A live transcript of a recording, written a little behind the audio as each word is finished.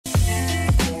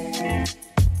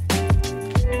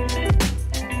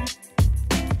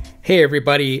Hey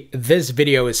everybody, this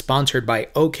video is sponsored by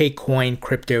OKCoin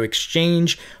Crypto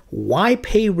Exchange. Why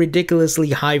pay ridiculously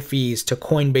high fees to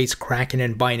Coinbase, Kraken,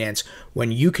 and Binance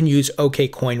when you can use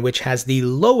OKCoin, which has the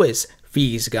lowest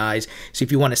fees, guys? So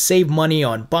if you want to save money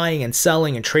on buying and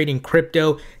selling and trading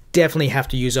crypto, definitely have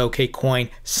to use OKCoin.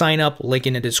 Sign up, link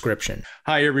in the description.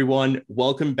 Hi everyone,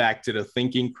 welcome back to the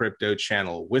Thinking Crypto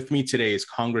channel. With me today is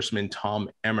Congressman Tom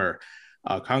Emmer.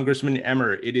 Congressman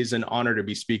Emmer, it is an honor to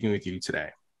be speaking with you today.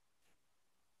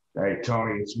 Hey,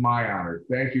 Tony, it's my honor.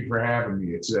 Thank you for having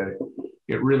me.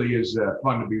 It really is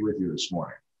fun to be with you this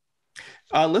morning.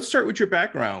 Let's start with your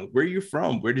background. Where are you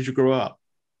from? Where did you grow up?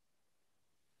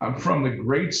 I'm from the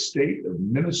great state of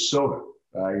Minnesota.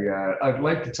 I'd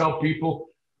like to tell people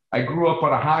I grew up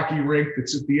on a hockey rink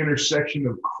that's at the intersection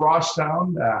of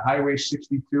Crosstown, Highway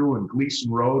 62 and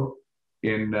Gleason Road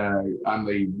on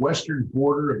the western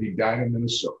border of Edina,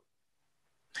 Minnesota.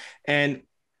 And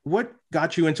what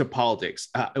got you into politics?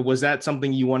 Was that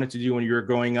something you wanted to do when you were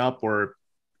growing up, or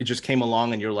it just came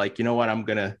along and you're like, you know what, I'm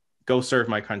going to go serve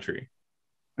my country?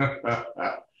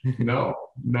 No.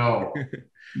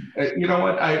 You know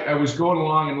what? I was going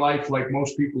along in life like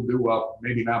most people do. Well,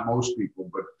 maybe not most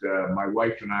people, but my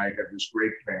wife and I have this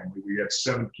great family. We got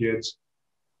 7 kids,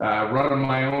 running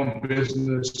my own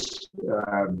business.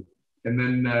 And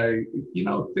then,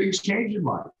 things change in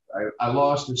life. I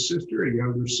lost a sister, a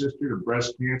younger sister, to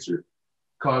breast cancer.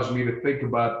 Caused me to think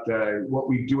about what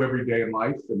we do every day in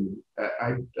life. And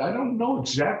I don't know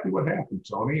exactly what happened,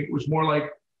 Tony. It was more like,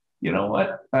 you know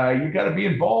what? You got to be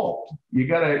involved. You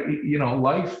got to,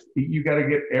 life, you got to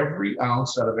get every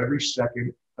ounce out of every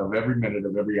second of every minute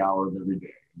of every hour of every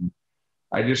day. And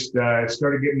I just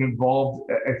started getting involved.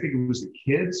 I think it was the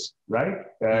kids, right?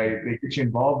 They get you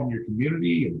involved in your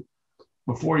community, and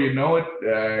before you know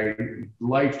it,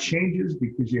 life changes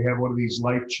because you have one of these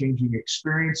life-changing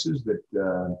experiences that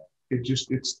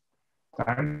it's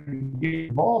time to get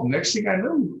involved. Next thing I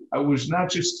knew, I was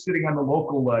not just sitting on the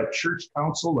local church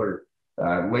council or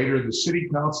later the city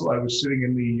council. I was sitting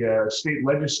in the state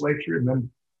legislature, and then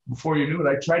before you knew it,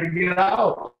 I tried to get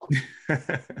out.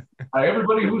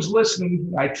 Everybody who's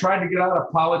listening, I tried to get out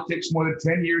of politics more than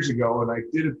 10 years ago, and I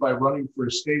did it by running for a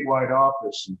statewide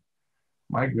office. And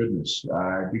my goodness,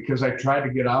 because I tried to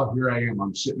get out, here I am.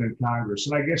 I'm sitting in Congress.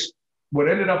 And I guess what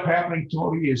ended up happening,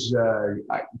 Tony, is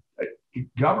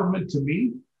government to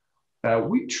me,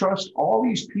 we trust all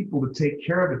these people to take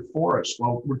care of it for us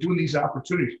while we're doing these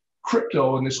opportunities.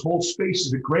 Crypto and this whole space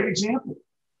is a great example.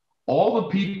 All the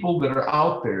people that are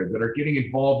out there that are getting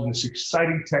involved in this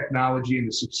exciting technology and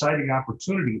this exciting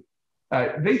opportunity,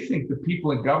 they think the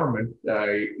people in government,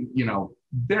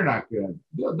 they're not good.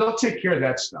 They'll take care of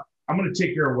that stuff. I'm going to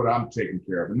take care of what I'm taking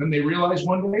care of. And then they realize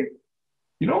one day,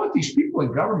 you know what? These people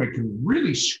in government can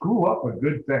really screw up a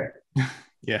good thing.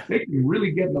 Yeah. They can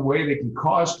really get in the way. They can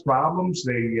cause problems.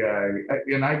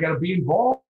 And I got to be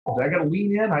involved. I got to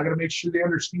lean in. I got to make sure they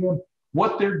understand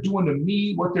what they're doing to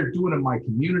me, what they're doing in my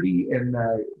community. And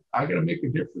I got to make a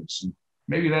difference. And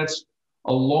maybe that's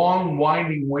a long,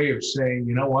 winding way of saying,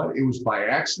 you know what? It was by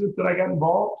accident that I got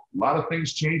involved. A lot of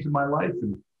things changed in my life.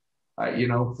 And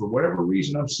for whatever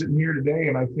reason, I'm sitting here today,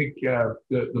 and I think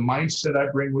the mindset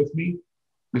I bring with me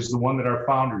is the one that our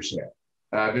founders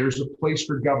had. There's a place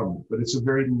for government, but it's a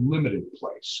very limited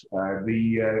place.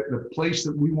 The place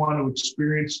that we want to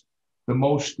experience the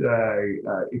most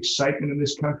excitement in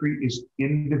this country is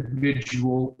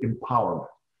individual empowerment,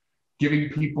 giving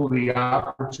people the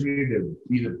opportunity to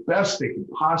be the best they can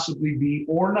possibly be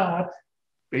or not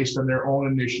based on their own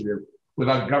initiative,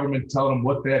 without government telling them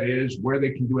what that is, where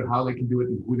they can do it, how they can do it,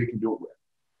 and who they can do it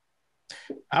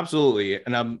with. Absolutely.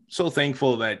 And I'm so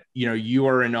thankful that, you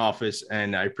are in office,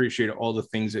 and I appreciate all the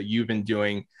things that you've been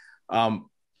doing.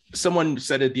 Someone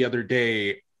said it the other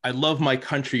day, I love my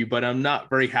country, but I'm not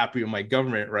very happy with my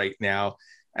government right now.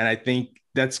 And I think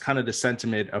that's kind of the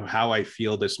sentiment of how I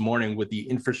feel this morning with the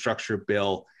infrastructure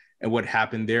bill and what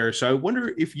happened there. So I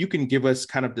wonder if you can give us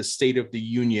kind of the state of the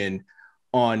union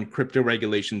on crypto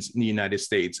regulations in the United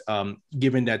States,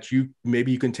 given that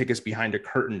maybe you can take us behind the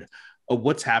curtain of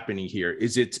what's happening here.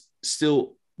 Is it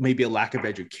still maybe a lack of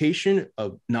education,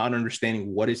 of not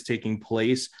understanding what is taking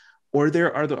place, or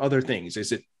there are the other things?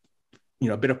 Is it,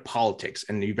 a bit of politics,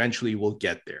 and eventually we'll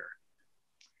get there?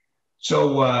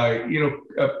 So,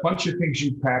 a bunch of things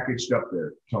you packaged up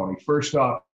there, Tony. First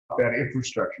off, that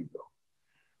infrastructure bill.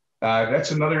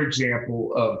 That's another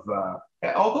example of,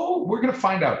 although we're going to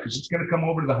find out because it's going to come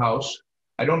over to the House.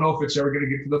 I don't know if it's ever going to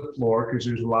get to the floor because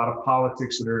there's a lot of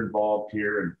politics that are involved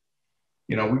here. And,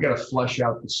 we got to flush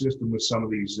out the system with some of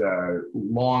these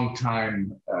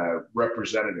longtime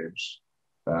representatives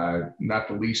not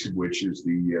the least of which is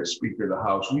the Speaker of the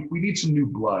House. We need some new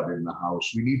blood in the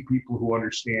House. We need people who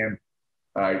understand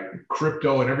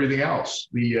crypto and everything else.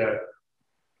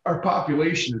 Our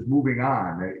population is moving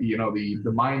on. You know, the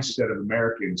mindset of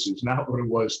Americans is not what it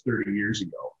was 30 years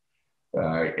ago.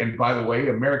 And by the way,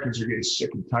 Americans are getting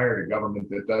sick and tired of government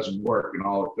that doesn't work, and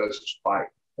all it does is fight.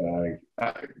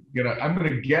 I'm going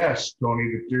to guess,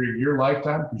 Tony, that during your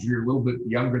lifetime, because you're a little bit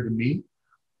younger than me,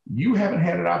 you haven't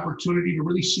had an opportunity to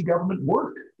really see government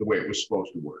work the way it was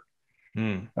supposed to work.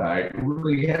 It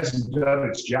really hasn't done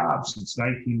its job since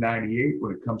 1998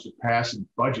 when it comes to passing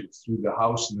budgets through the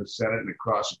House and the Senate and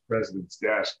across the president's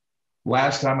desk.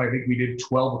 Last time, I think we did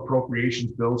 12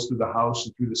 appropriations bills through the House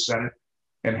and through the Senate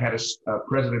and had a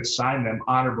president sign them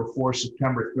on or before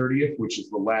September 30th, which is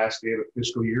the last day of the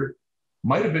fiscal year.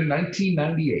 Might have been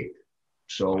 1998.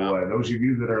 So those of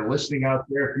you that are listening out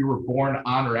there, if you were born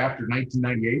on or after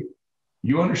 1998,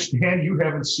 you understand you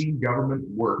haven't seen government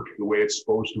work the way it's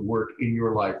supposed to work in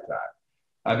your lifetime.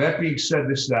 That being said,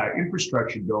 this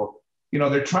infrastructure bill, you know,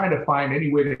 they're trying to find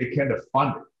any way they can to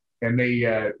fund it. And they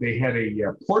had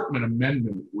a Portman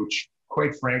amendment, which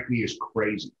quite frankly is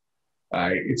crazy.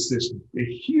 It's a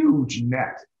huge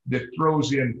net that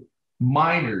throws in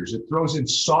miners, it throws in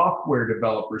software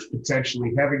developers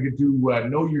potentially having to do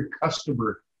know your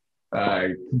customer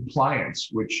compliance,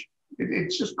 which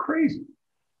it's just crazy.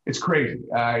 It's crazy.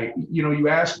 You know, you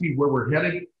ask me where we're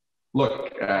headed.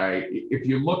 Look, if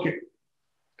you look at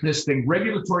this thing,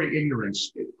 regulatory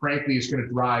ignorance, frankly, is going to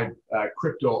drive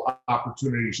crypto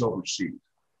opportunities overseas.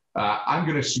 I'm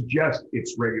going to suggest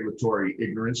it's regulatory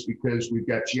ignorance because we've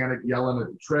got Janet Yellen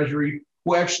at the Treasury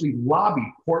who actually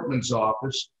lobbied Portman's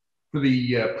office for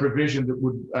the provision that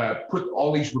would put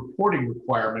all these reporting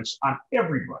requirements on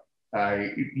everybody,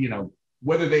 you know,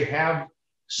 whether they have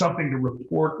something to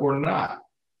report or not.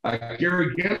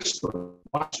 Gary Gensler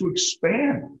wants to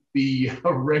expand the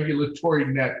regulatory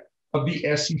net of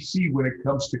the SEC when it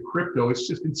comes to crypto. It's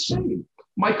just insane.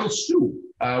 Michael Sue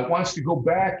wants to go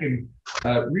back and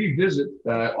revisit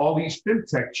all these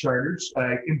fintech charters.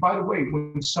 And by the way,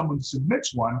 when someone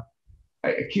submits one,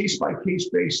 a case-by-case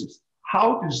basis,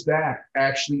 how does that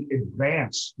actually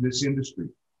advance this industry?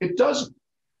 It doesn't.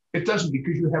 It doesn't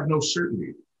because you have no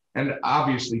certainty. And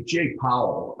obviously, Jay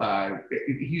Powell,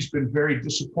 he's been very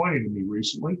disappointing to me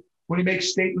recently when he makes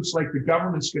statements like the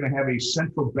government's going to have a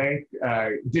central bank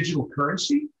digital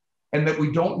currency and that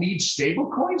we don't need stable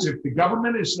coins. If the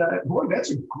government is, boy,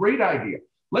 that's a great idea.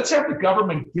 Let's have the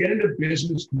government get into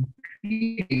business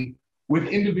competing with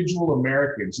individual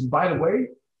Americans. And by the way,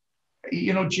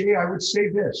 you know, Jay, I would say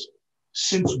this.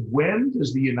 Since when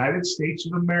does the United States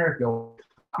of America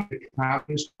copy the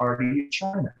Communist Party of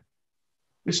China?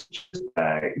 This is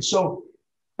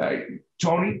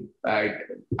Tony,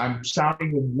 I'm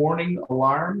sounding a warning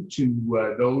alarm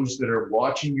to those that are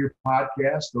watching your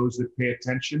podcast, those that pay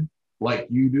attention like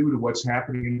you do to what's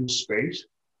happening in this space.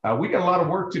 We got a lot of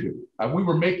work to do. We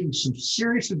were making some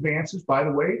serious advances. By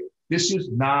the way, this is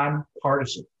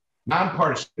nonpartisan.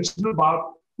 Nonpartisan. This isn't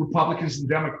about Republicans and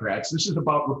Democrats. This is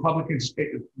about Republicans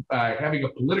having a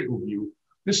political view.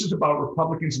 This is about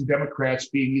Republicans and Democrats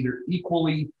being either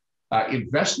equally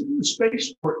invested in the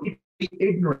space or equally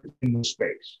ignorant in the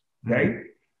space. Okay. Mm-hmm.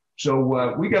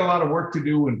 So we got a lot of work to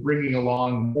do in bringing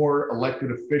along more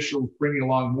elected officials, bringing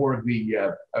along more of the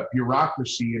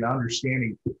bureaucracy and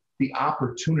understanding the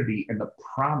opportunity and the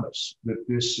promise that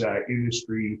this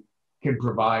industry can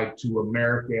provide to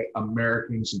America,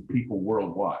 Americans, and people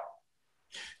worldwide.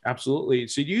 Absolutely.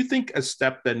 So do you think a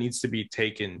step that needs to be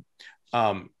taken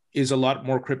is a lot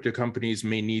more crypto companies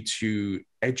may need to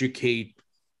educate,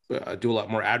 do a lot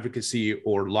more advocacy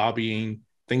or lobbying,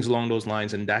 things along those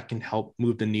lines, and that can help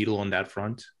move the needle on that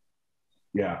front?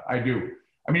 Yeah, I do.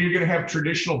 I mean, you're going to have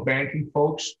traditional banking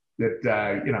folks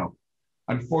that, you know,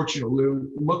 unfortunately,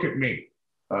 look at me,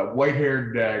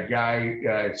 white-haired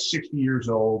guy, 60 years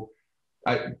old.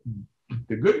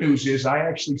 The good news is I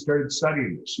actually started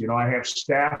studying this. You know, I have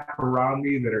staff around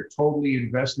me that are totally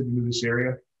invested into this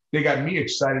area. They got me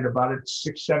excited about it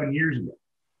 6-7 years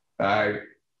ago.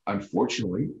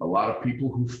 Unfortunately, a lot of people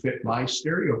who fit my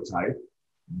stereotype,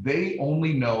 they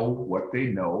only know what they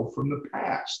know from the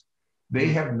past. They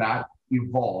have not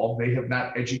evolved. They have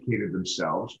not educated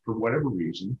themselves for whatever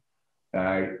reason.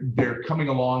 They're coming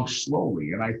along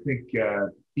slowly. And I think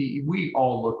we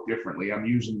all look differently. I'm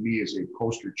using me as a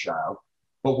poster child.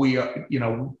 But we, you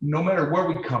know, no matter where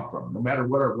we come from, no matter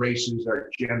what our race is, our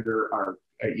gender, our,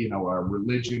 you know, our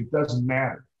religion, doesn't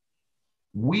matter.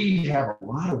 We have a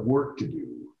lot of work to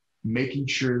do making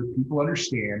sure that people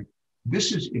understand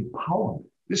this is empowerment.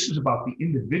 This is about the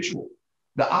individual.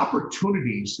 the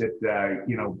opportunities that,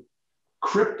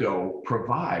 crypto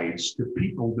provides to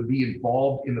people to be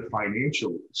involved in the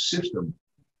financial system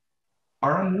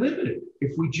are unlimited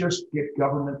if we just get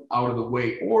government out of the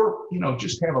way, or,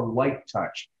 just have a light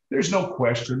touch. There's no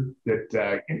question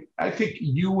that, and I think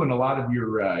you and a lot of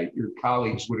your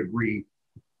colleagues would agree,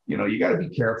 you got to be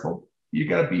careful. You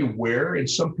got to be aware, and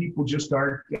some people just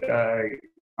aren't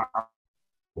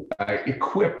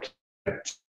equipped to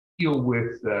deal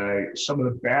with some of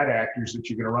the bad actors that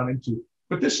you're going to run into.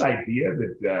 But this idea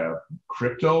that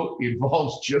crypto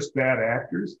involves just bad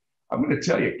actors, I'm going to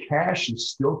tell you, cash is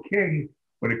still king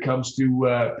when it comes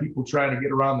to people trying to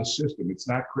get around the system. It's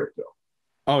not crypto.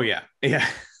 Oh, yeah. Yeah.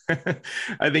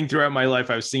 I think throughout my life,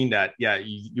 I've seen that. Yeah.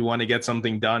 You want to get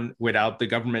something done without the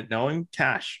government knowing,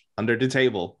 cash under the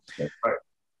table. That's right.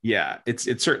 Yeah.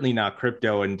 It's certainly not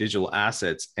crypto and digital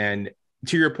assets. And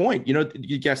to your point,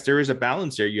 yes, there is a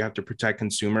balance there. You have to protect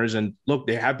consumers. And look,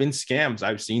 there have been scams.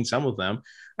 I've seen some of them.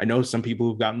 I know some people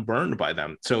who've gotten burned by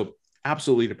them. So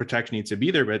absolutely, the protection needs to be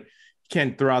there, but you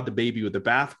can't throw out the baby with the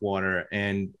bathwater.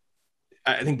 And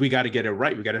I think we got to get it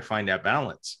right. We got to find that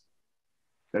balance.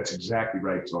 That's exactly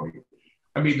right, Tony.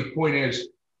 I mean, the point is,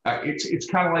 it's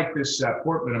kind of like this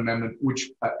Portman Amendment,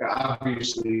 which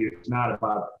obviously is not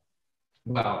about,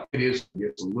 well, it is,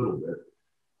 it's a little bit.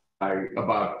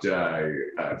 About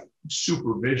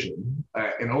supervision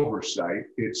and oversight.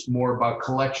 It's more about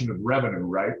collection of revenue,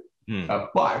 right?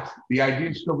 But the idea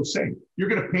is still the same. You're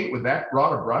going to paint with that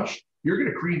broader brush. You're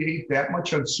going to create that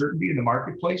much uncertainty in the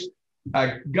marketplace.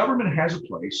 Government has a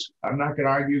place. I'm not going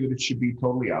to argue that it should be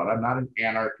totally out. I'm not an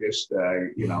anarchist.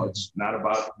 It's not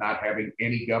about not having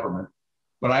any government.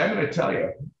 But I am going to tell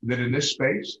you that in this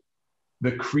space,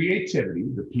 the creativity,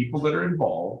 the people that are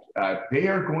involved, they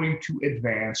are going to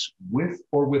advance with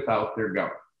or without their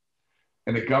government.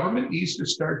 And the government needs to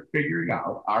start figuring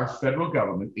out, our federal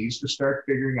government needs to start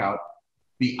figuring out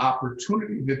the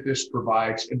opportunity that this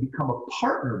provides and become a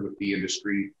partner with the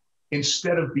industry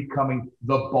instead of becoming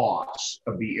the boss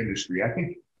of the industry. I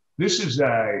think this is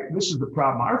the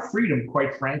problem. Our freedom,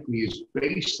 quite frankly, is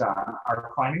based on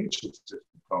our financial system,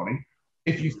 Tony.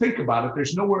 If you think about it,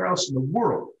 there's nowhere else in the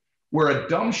world where a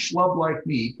dumb schlub like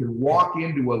me can walk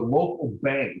into a local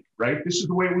bank, right? This is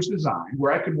the way it was designed,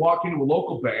 where I can walk into a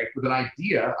local bank with an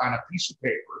idea on a piece of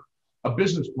paper, a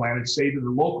business plan, and say to the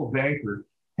local banker,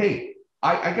 hey,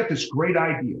 I got this great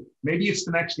idea. Maybe it's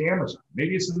the next Amazon.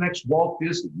 Maybe it's the next Walt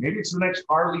Disney. Maybe it's the next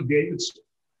Harley Davidson.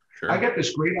 Sure. I got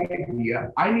this great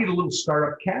idea. I need a little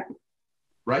startup capital,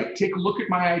 right? Take a look at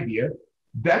my idea.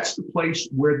 That's the place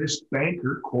where this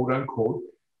banker, quote unquote,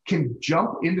 can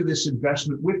jump into this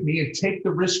investment with me and take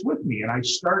the risk with me. And I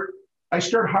start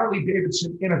Harley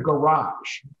Davidson in a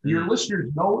garage. Your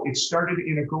listeners know it started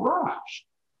in a garage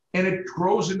and it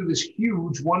grows into this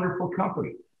huge, wonderful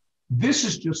company. This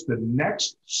is just the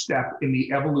next step in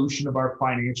the evolution of our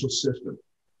financial system.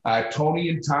 Tony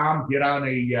and Tom get on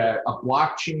a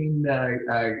blockchain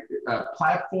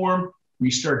platform. We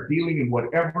start dealing in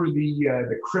whatever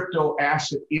the crypto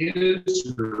asset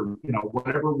is, or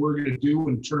whatever we're going to do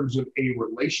in terms of a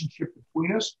relationship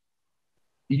between us.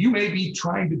 You may be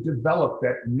trying to develop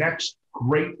that next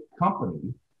great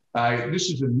company. This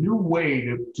is a new way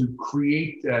to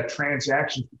create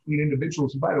transactions between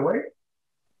individuals. And by the way,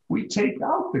 we take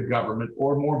out the government,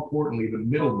 or more importantly, the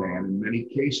middleman. In many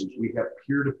cases, we have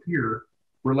peer-to-peer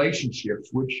relationships,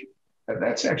 which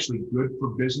that's actually good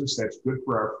for business. That's good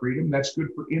for our freedom. That's good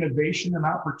for innovation and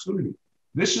opportunity.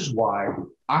 This is why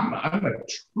I'm a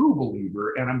true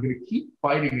believer, and I'm going to keep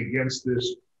fighting against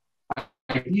this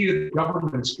idea that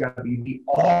government's got to be the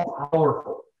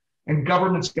all-powerful, and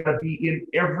government's got to be in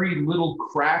every little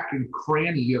crack and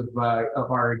cranny of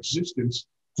our existence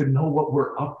to know what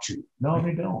we're up to. No,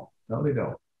 they don't. No, they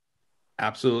don't.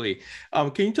 Absolutely.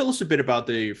 Can you tell us a bit about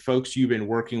the folks you've been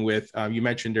working with? You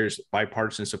mentioned there's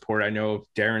bipartisan support. I know of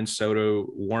Darren Soto,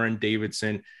 Warren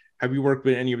Davidson. Have you worked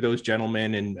with any of those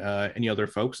gentlemen and any other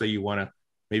folks that you want to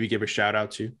maybe give a shout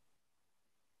out to?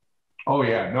 Oh,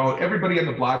 yeah. No, everybody on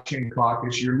the blockchain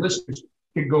caucus, your listeners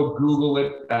can go Google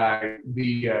it. And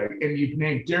you've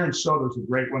named Darren Soto is a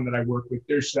great one that I work with.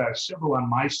 There's several on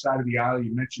my side of the aisle.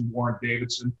 You mentioned Warren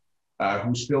Davidson.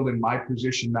 Who's filled in my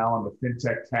position now on the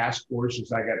FinTech task force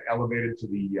as I got elevated to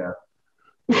the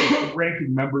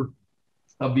ranking member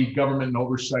of the Government and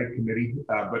Oversight Committee.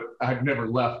 But I've never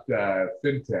left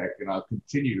FinTech, and I'll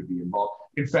continue to be involved.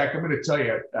 In fact, I'm going to tell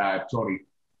you, Tony,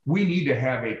 we need to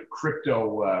have a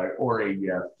crypto or a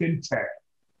FinTech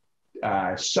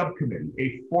subcommittee,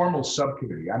 a formal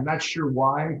subcommittee. I'm not sure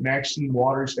why Maxine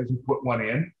Waters hasn't put one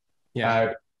in.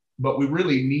 Yeah. but we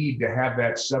really need to have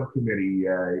that subcommittee.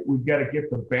 We've got to get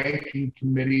the banking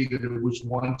committee that it was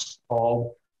once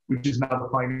called, which is now the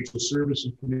Financial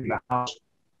Services Committee in the House.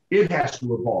 It has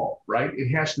to evolve, right? It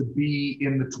has to be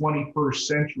in the 21st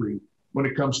century when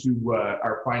it comes to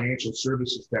our financial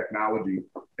services technology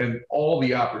and all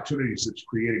the opportunities it's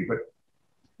creating. But,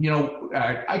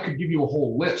 I could give you a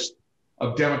whole list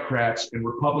of Democrats and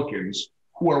Republicans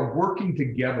who are working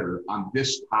together on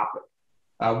this topic.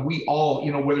 We all,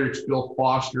 whether it's Bill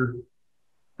Foster,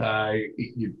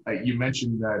 you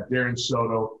mentioned Darren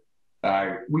Soto,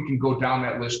 we can go down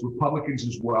that list, Republicans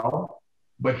as well.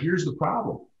 But here's the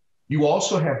problem. You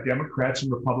also have Democrats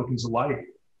and Republicans alike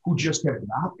who just have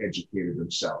not educated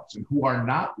themselves and who are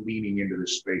not leaning into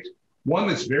this space. One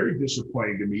that's very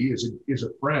disappointing to me is a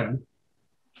friend,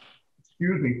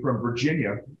 from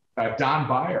Virginia, Don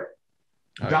Beyers.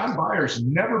 Don Beyers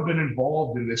never been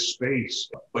involved in this space,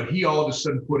 but he all of a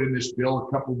sudden put in this bill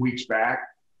a couple of weeks back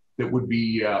that would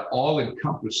be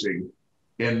all-encompassing.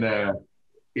 And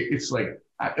it's like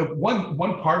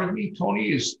one part of me,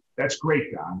 Tony, is that's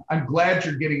great, Don. I'm glad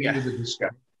you're getting into the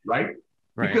discussion, right?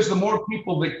 Because the more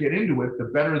people that get into it, the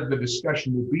better the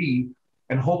discussion will be,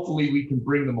 and hopefully we can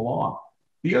bring them along.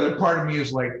 The other part of me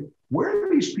is like, where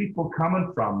are these people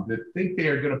coming from that think they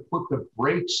are going to put the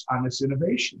brakes on this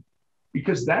innovation?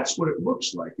 Because that's what it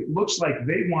looks like. It looks like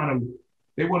they want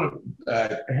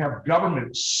to have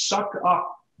government suck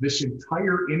up this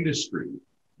entire industry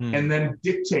and then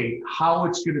dictate how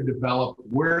it's going to develop,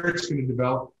 where it's going to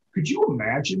develop. Could you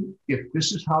imagine if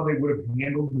this is how they would have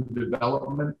handled the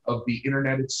development of the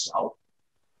internet itself?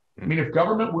 I mean, if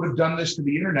government would have done this to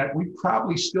the internet, we'd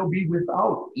probably still be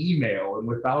without email and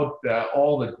without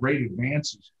all the great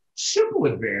advances, simple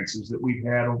advances that we've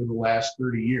had over the last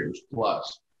 30 years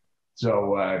plus.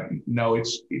 So, no,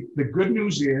 the good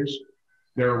news is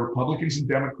there are Republicans and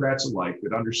Democrats alike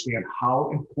that understand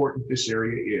how important this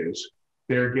area is.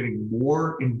 They're getting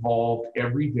more involved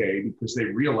every day because they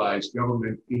realize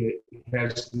government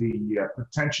has the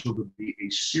potential to be a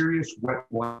serious wet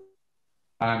blanket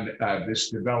on this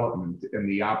development and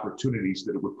the opportunities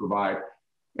that it would provide.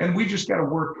 And we just got to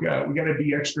work, we got to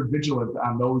be extra vigilant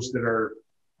on those that are,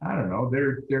 I don't know,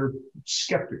 they're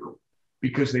skeptical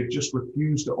because they've just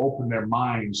refused to open their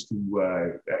minds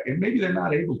to, and maybe they're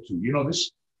not able to.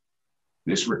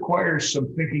 This requires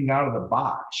some thinking out of the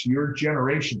box. Your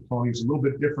generation, Tony, is a little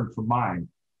bit different from mine.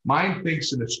 Mine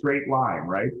thinks in a straight line,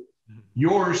 right?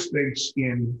 Yours thinks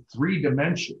in 3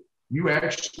 dimensions. You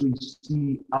actually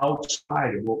see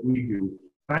outside of what we do.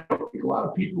 I don't think a lot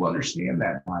of people understand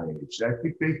that at my age. I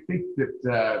think they think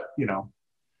that,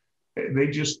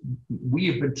 we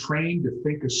have been trained to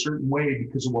think a certain way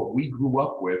because of what we grew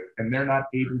up with, and they're not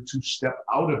able to step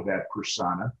out of that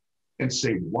persona and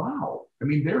say, wow, I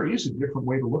mean, there is a different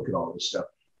way to look at all this stuff.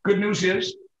 Good news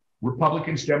is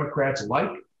Republicans, Democrats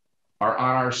alike are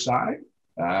on our side.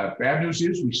 Bad news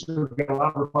is we still got a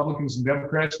lot of Republicans and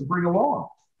Democrats to bring along.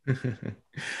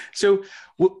 So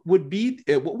what would be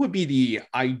the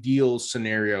ideal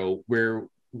scenario where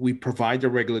we provide the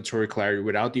regulatory clarity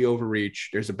without the overreach?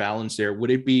 There's a balance there.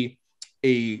 Would it be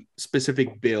a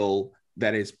specific bill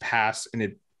that is passed and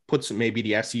it puts maybe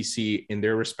the SEC in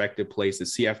their respective place, the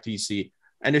CFTC,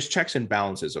 and there's checks and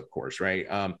balances, of course, right?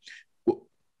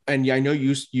 And I know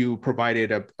you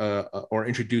provided or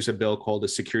introduced a bill called the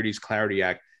Securities Clarity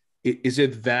Act. Is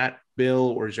it that bill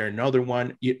or is there another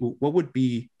one? What would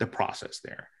be the process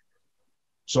there?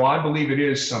 So I believe it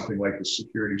is something like the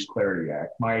Securities Clarity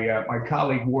Act. My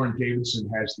colleague Warren Davidson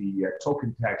has the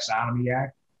Token Taxonomy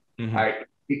Act. Mm-hmm.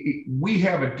 We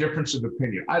have a difference of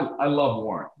opinion. I love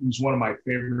Warren. He's one of my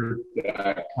favorite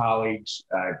colleagues.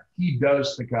 He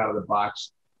does think out of the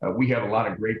box. We have a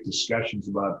lot of great discussions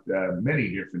about many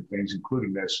different things,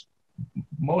 including this.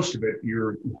 Most of it,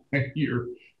 your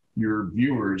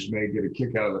viewers may get a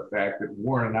kick out of the fact that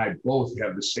Warren and I both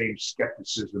have the same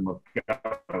skepticism of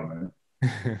government,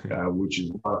 which is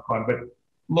a lot of fun. But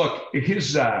look,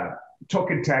 his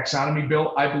token taxonomy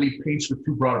bill, I believe, paints with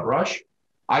too broad a brush.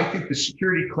 I think the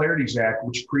Security Clarities Act,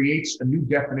 which creates a new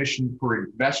definition for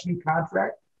investment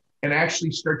contract and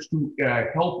actually starts to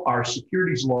help our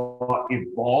securities law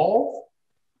evolve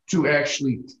to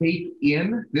actually take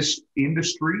in this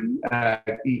industry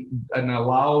and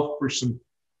allow for some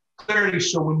clarity.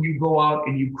 So when you go out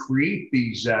and you create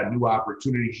these new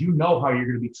opportunities, you know how you're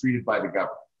going to be treated by the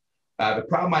government. The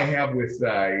problem I have with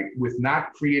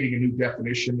not creating a new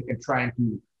definition and trying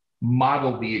to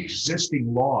model the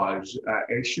existing laws,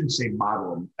 I shouldn't say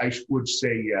model them, I would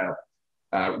say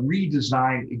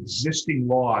redesign existing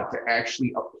law to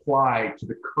actually apply to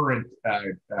the current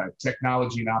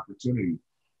technology and opportunity.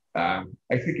 I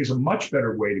think is a much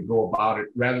better way to go about it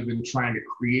rather than trying to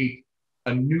create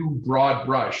a new broad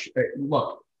brush.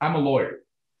 Look, I'm a lawyer.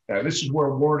 This is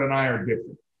where Ward and I are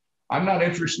different. I'm not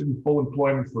interested in full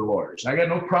employment for lawyers. I got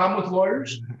no problem with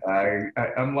lawyers.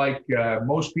 Unlike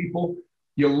most people,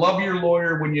 you love your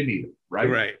lawyer when you need him, right?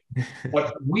 Right.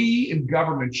 But we in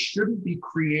government shouldn't be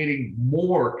creating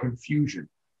more confusion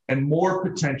and more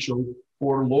potential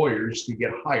for lawyers to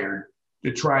get hired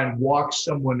to try and walk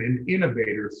someone, an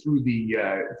innovator, through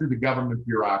the government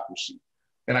bureaucracy.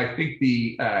 And I think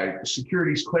the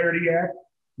Securities Clarity Act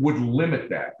would limit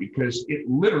that, because it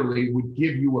literally would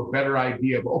give you a better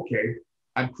idea of, okay,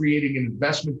 I'm creating an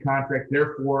investment contract,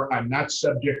 therefore I'm not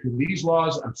subject to these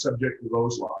laws, I'm subject to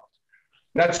those laws.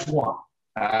 That's one.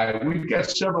 We've got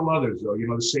several others, though. You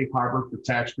know, the Safe Harbor for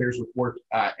Taxpayers Report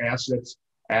Assets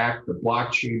Act, the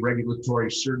Blockchain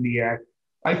Regulatory Certainty Act.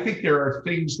 I think there are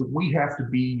things that we have to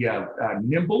be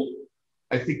nimble.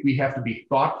 I think we have to be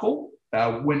thoughtful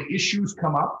when issues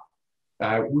come up.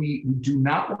 We do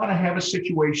not want to have a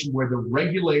situation where the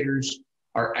regulators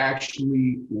are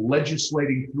actually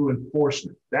legislating through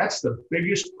enforcement. That's the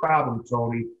biggest problem,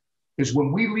 Tony, is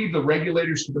when we leave the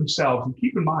regulators to themselves. And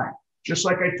keep in mind, just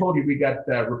like I told you, we got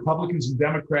Republicans and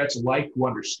Democrats alike who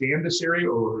understand this area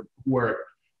or who are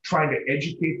trying to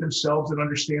educate themselves and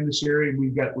understand this area. And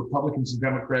we've got Republicans and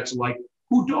Democrats alike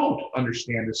who don't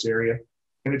understand this area,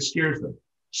 and it scares them.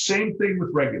 Same thing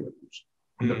with regulators.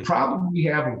 And the problem we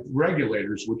have with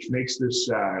regulators, which makes this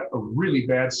a really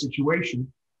bad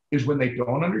situation, is when they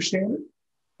don't understand it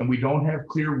and we don't have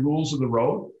clear rules of the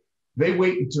road, they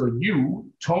wait until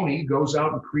you, Tony, goes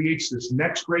out and creates this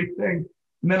next great thing.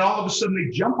 And then all of a sudden they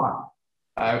jump on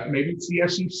it. Maybe it's the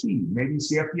SEC, maybe it's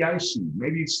the FDIC,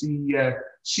 maybe it's the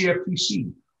CFTC,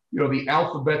 you know, the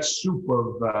alphabet soup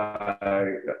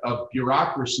of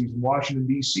bureaucracies in Washington,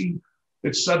 D.C.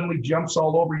 that suddenly jumps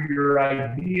all over your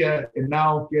idea. And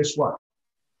now guess what?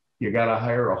 You got to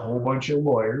hire a whole bunch of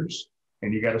lawyers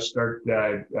and you got to start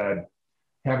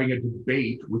having a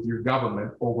debate with your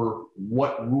government over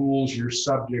what rules you're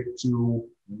subject to,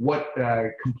 what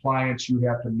compliance you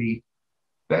have to meet.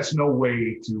 That's no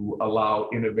way to allow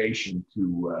innovation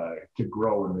to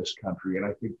grow in this country. And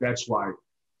I think that's why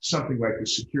something like the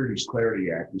Securities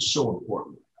Clarity Act is so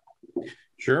important.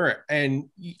 Sure. And,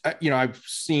 you know, I've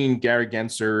seen Gary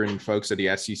Gensler and folks at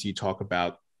the SEC talk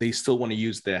about they still want to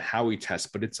use the Howey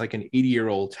test, but it's like an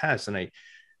 80-year-old test. And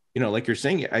you know, like you're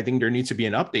saying, I think there needs to be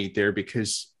an update there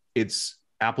because it's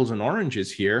apples and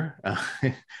oranges here.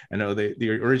 I know the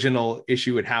original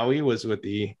issue with Howey was with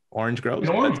the orange grove.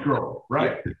 The orange grove,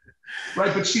 right.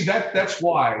 Right. But see, that's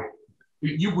why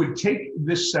you would take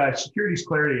this Securities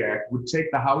Clarity Act, would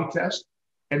take the Howey test,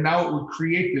 and now it would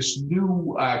create this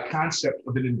new concept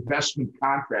of an investment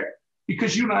contract.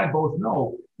 Because you and I both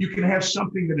know you can have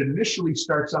something that initially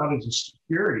starts out as a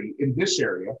security in this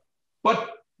area,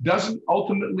 but doesn't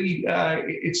ultimately,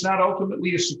 it's not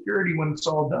ultimately a security when it's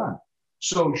all done.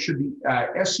 So should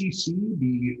the SEC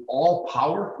be all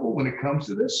powerful when it comes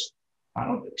to this? I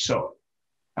don't think so.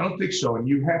 I don't think so. And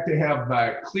you have to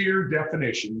have clear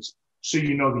definitions so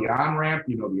you know the on-ramp,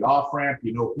 you know the off-ramp,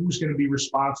 you know who's going to be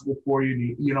responsible for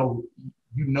you, you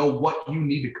know what you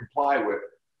need to comply with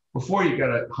before you got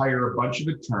to hire a bunch of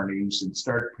attorneys and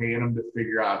start paying them to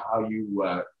figure out how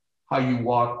you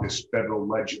walk this federal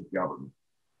ledge of government.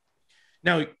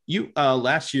 Now, you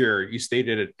last year, you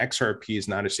stated that XRP is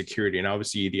not a security, and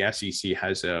obviously the SEC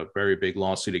has a very big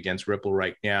lawsuit against Ripple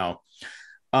right now.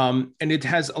 And it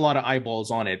has a lot of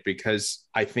eyeballs on it because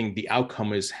I think the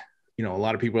outcome is, you know, a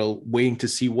lot of people are waiting to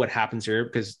see what happens here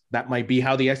because that might be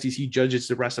how the SEC judges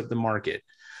the rest of the market.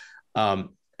 And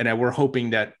we're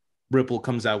hoping that Ripple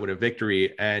comes out with a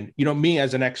victory. And, you know, me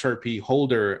as an XRP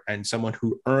holder and someone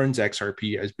who earns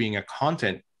XRP as being a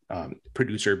content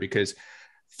producer, because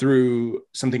through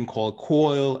something called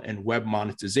Coil and web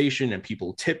monetization, and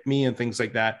people tip me and things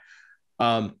like that.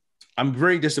 I'm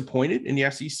very disappointed in the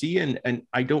SEC, and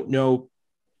I don't know.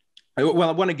 Well,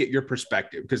 I want to get your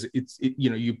perspective because you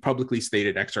know, you publicly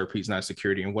stated XRP is not a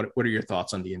security, and what are your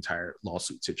thoughts on the entire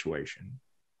lawsuit situation?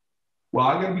 Well,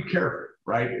 I'm going to be careful,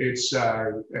 right? It's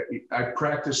I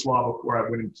practiced law before I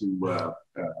went into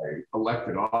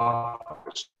elected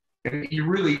office. And you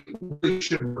really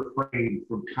should refrain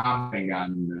from commenting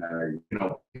on, you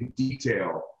know, in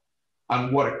detail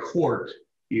on what a court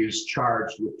is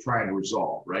charged with trying to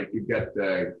resolve, right? You've got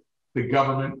the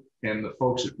government and the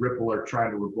folks at Ripple are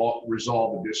trying to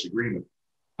resolve a disagreement.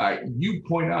 You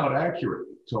point out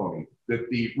accurately, Tony, that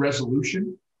the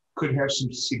resolution could have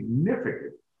some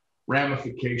significant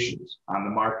ramifications on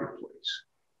the marketplace.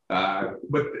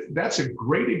 But that's a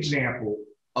great example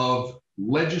of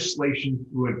legislation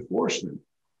through enforcement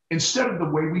instead of the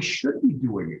way we should be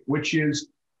doing it, which is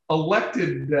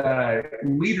elected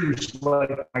leaders like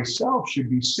myself should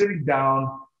be sitting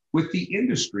down with the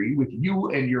industry, with you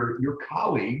and your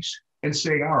colleagues, and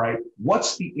saying, all right,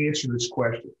 what's the answer to this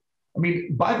question? I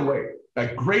mean, by the way, a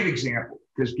great example,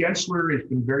 because Gensler has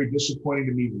been very disappointing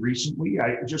to me recently.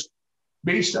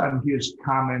 Based on his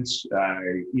comments,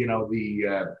 I'm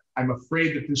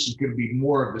afraid that this is going to be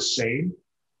more of the same.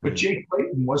 But Jay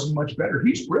Clayton wasn't much better.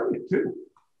 He's brilliant too.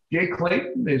 Jay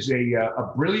Clayton is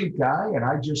a brilliant guy, and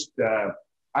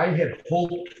I had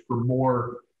hoped for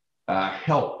more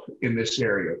help in this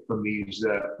area from these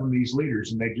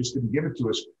leaders, and they just didn't give it to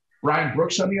us. Brian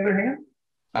Brooks, on the other hand,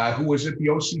 who was at the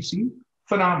OCC,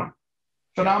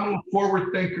 phenomenal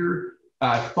forward thinker,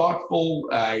 thoughtful.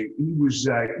 He was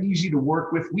easy to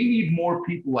work with. We need more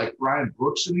people like Brian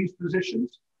Brooks in these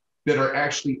positions that are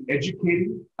actually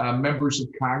educating members of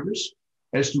Congress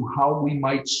as to how we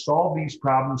might solve these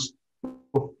problems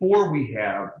before we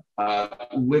have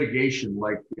litigation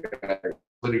like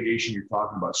litigation you're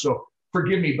talking about. So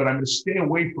forgive me, but I'm going to stay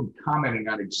away from commenting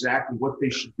on exactly what they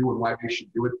should do and why they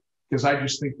should do it, because I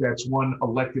just think that's one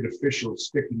elected official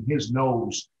sticking his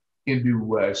nose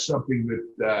into something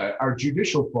that our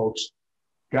judicial folks,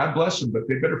 God bless them, but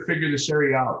they better figure this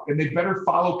area out. And they better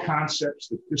follow concepts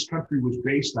that this country was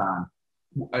based on,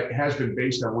 has been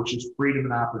based on, which is freedom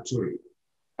and opportunity.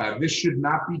 This should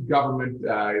not be government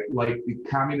like the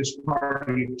Communist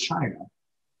Party of China,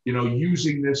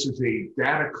 using this as a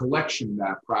data collection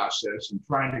process and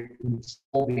trying to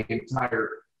control the entire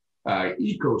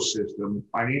ecosystem,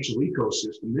 financial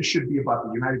ecosystem. This should be about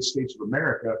the United States of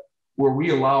America, where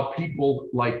we allow people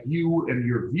like you and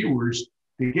your viewers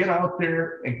to get out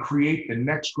there and create the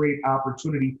next great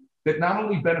opportunity that not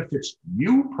only benefits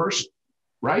you personally,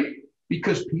 right?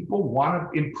 Because people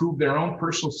want to improve their own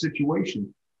personal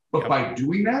situation, but by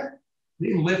doing that,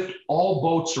 they lift all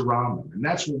boats around them. And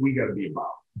that's what we got to be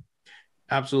about.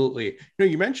 Absolutely.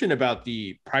 You mentioned about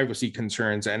the privacy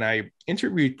concerns, and I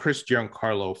interviewed Chris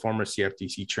Giancarlo, former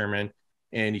CFTC chairman,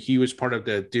 and he was part of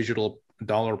the Digital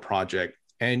Dollar Project.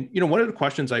 And, one of the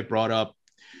questions I brought up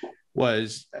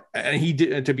was, and he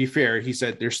did, to be fair, he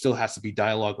said there still has to be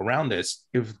dialogue around this.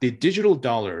 If the digital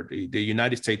dollar, the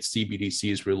United States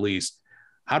CBDC is released,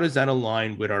 how does that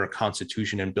align with our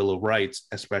Constitution and Bill of Rights,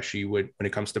 especially when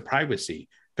it comes to privacy?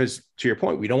 Because to your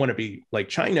point, we don't want to be like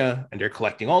China and they're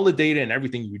collecting all the data and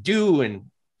everything you do. And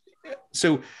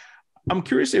so I'm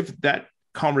curious if that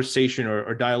conversation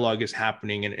or dialogue is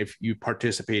happening and if you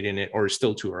participate in it, or is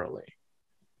still too early.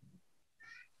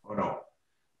 Oh,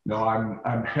 no,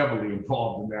 I'm heavily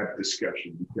involved in that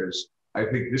discussion, because I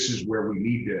think this is where we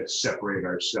need to separate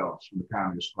ourselves from the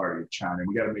Communist Party of China.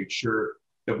 We got to make sure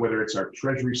that whether it's our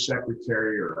Treasury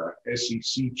Secretary or our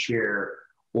SEC chair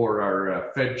or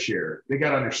our Fed chair, they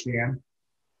got to understand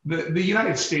the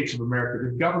United States of America,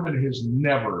 the government has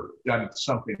never done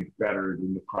something better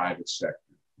than the private sector.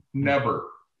 Never.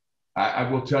 I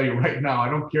will tell you right now, I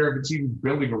don't care if it's even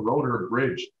building a road or a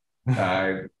bridge.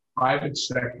 Private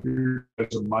sector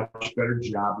does a much better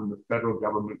job than the federal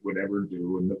government would ever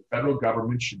do. And the federal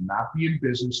government should not be in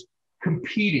business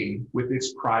competing with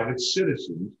its private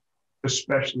citizens,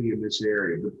 especially in this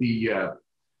area. But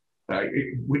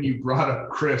when you brought up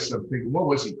Chris, I'm thinking, what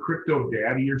was he, Crypto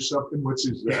Daddy or something? What's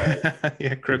his?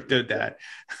 Yeah, Crypto Dad.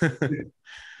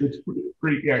 It's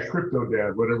pretty, yeah, Crypto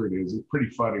Dad, whatever it is. It's pretty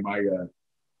funny. My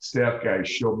staff guys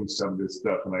showed me some of this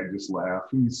stuff, and I just laugh.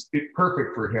 It's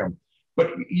perfect for him.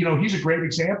 But, he's a great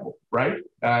example, right?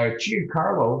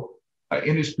 Giancarlo,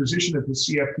 in his position at the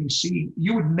CFTC,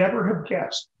 you would never have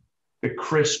guessed that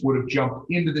Chris would have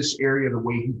jumped into this area the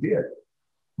way he did.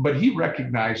 But he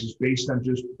recognizes, based on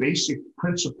just basic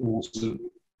principles of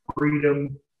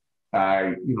freedom,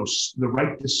 the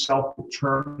right to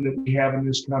self-determine that we have in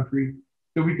this country,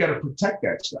 that we've got to protect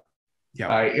that stuff.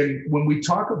 Yeah. And when we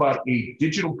talk about a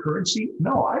digital currency,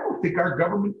 no, I don't think our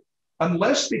government,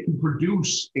 unless they can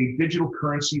produce a digital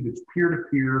currency that's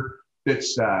peer-to-peer,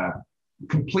 that's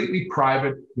completely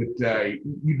private, that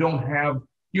you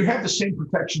have the same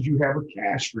protections you have with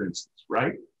cash, for instance,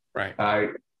 right? Right.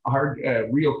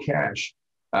 Real cash.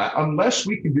 Unless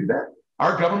we can do that,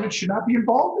 our government should not be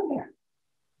involved in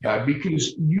that.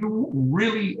 Because you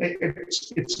really, it's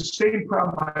the same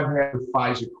problem I've had with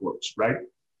FISA courts, right?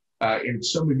 And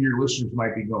some of your listeners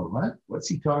might be going, what? What's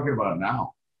he talking about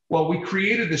now? Well, we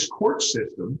created this court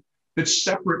system that's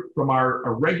separate from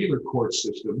our regular court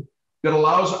system that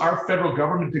allows our federal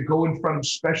government to go in front of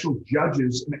special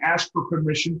judges and ask for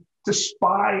permission to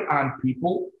spy on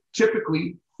people,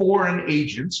 typically foreign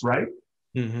agents, right?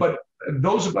 Mm-hmm. But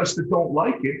those of us that don't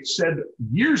like it said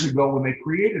years ago when they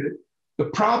created it, the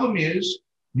problem is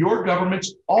your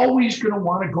government's always going to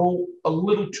want to go a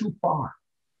little too far,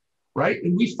 right?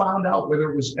 And we found out, whether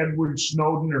it was Edward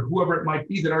Snowden or whoever it might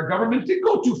be, that our government did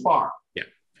go too far.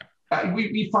 Yeah.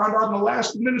 We found out in the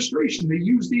last administration, they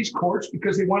used these courts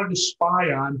because they wanted to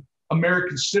spy on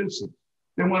American citizens.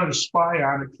 They wanted to spy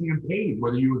on a campaign,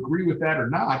 whether you agree with that or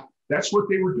not. That's what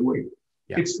they were doing.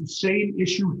 Yeah. It's the same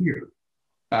issue here.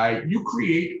 You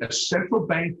create a central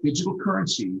bank digital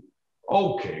currency.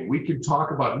 Okay, we can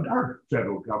talk about our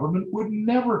federal government would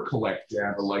never collect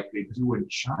data like they do in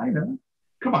China.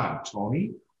 Come on,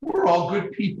 Tony. We're all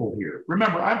good people here.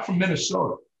 Remember, I'm from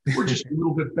Minnesota. We're just a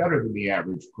little bit better than the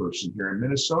average person here in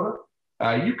Minnesota.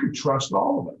 You can trust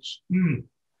all of us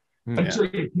until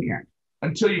you can't.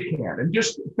 Until you can. And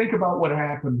just think about what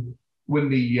happened when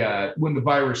the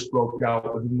virus broke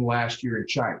out within the last year in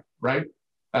China, right?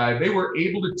 They were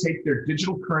able to take their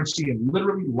digital currency and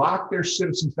literally lock their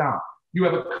citizens down. You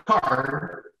have a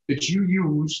card that you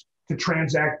use to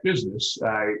transact business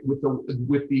with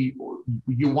the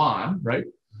yuan, right?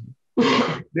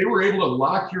 They were able to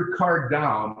lock your card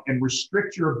down and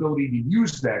restrict your ability to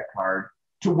use that card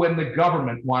to when the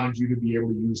government wanted you to be able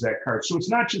to use that card. So it's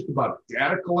not just about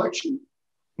data collection.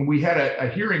 And we had a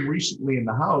hearing recently in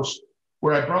the House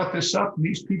where I brought this up and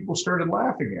these people started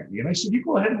laughing at me. And I said, you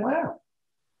go ahead and laugh.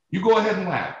 You go ahead and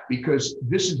laugh, because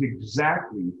this is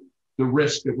exactly the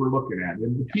risk that we're looking at.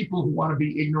 And the people who want to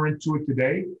be ignorant to it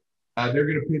today, they're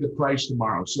going to pay the price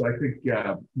tomorrow. So I think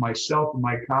myself and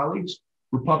my colleagues,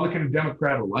 Republican and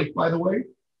Democrat alike, by the way,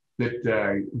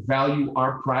 that value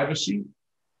our privacy,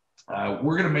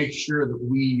 we're going to make sure that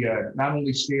we not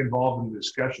only stay involved in the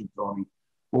discussion, Tony,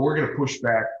 but we're going to push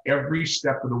back every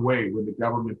step of the way when the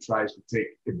government tries to take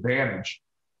advantage.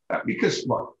 Because,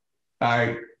 look,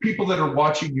 people that are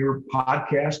watching your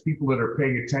podcast, people that are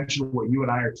paying attention to what you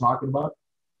and I are talking about,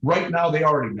 right now they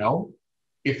already know.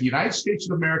 If the United States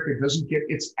of America doesn't get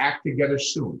its act together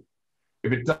soon,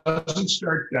 if it doesn't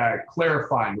start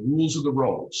clarifying the rules of the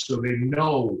road so they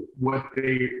know what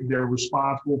they're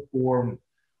responsible for,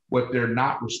 what they're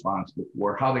not responsible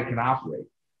for, how they can operate.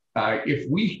 If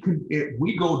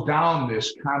we go down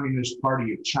this Communist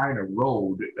Party of China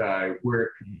road where it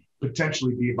can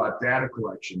potentially be about data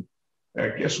collection,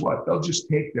 guess what? They'll just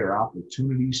take their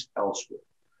opportunities elsewhere.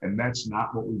 And that's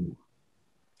not what we want.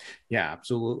 Yeah,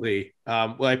 absolutely.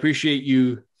 Well, I appreciate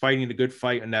you fighting the good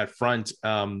fight on that front.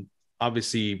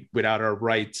 Obviously, without our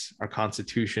rights, our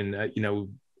Constitution,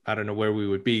 I don't know where we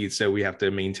would be. So we have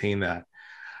to maintain that.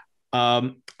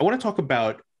 I want to talk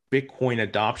about Bitcoin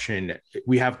adoption.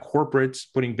 We have corporates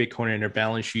putting Bitcoin in their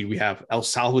balance sheet. We have El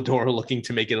Salvador looking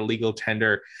to make it a legal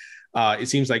tender. It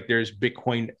seems like there's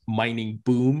Bitcoin mining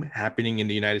boom happening in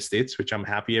the United States, which I'm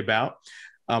happy about.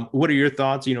 What are your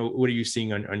thoughts? What are you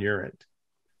seeing on your end?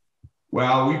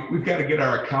 Well, we've got to get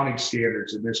our accounting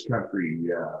standards in this country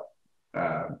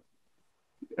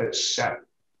set,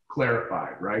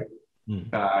 clarified, right?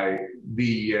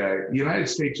 The United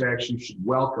States actually should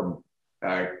welcome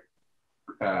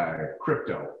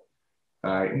crypto.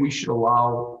 And we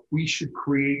should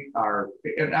create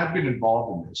and I've been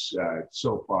involved in this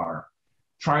so far,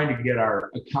 trying to get our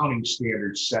accounting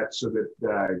standards set so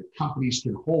that companies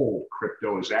can hold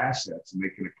crypto as assets and they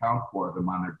can account for them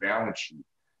on their balance sheet.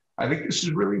 I think this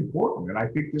is really important, and I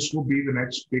think this will be the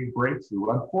next big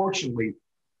breakthrough. Unfortunately,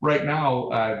 right now,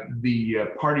 the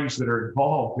parties that are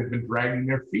involved have been dragging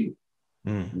their feet.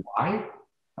 Why?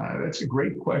 That's a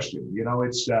great question.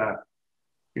 It's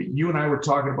you and I were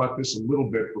talking about this a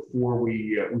little bit before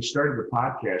we started the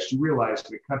podcast. You realize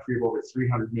in a country of over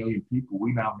 300 million people,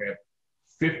 we now have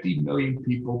 50 million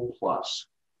people plus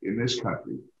in this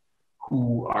country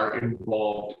who are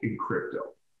involved in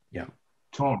crypto. Yeah.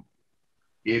 Tony,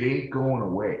 it ain't going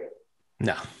away.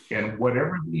 No. And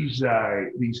whatever these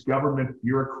government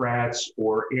bureaucrats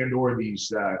or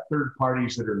these third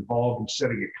parties that are involved in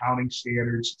setting accounting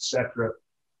standards, et cetera,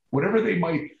 whatever they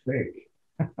might think,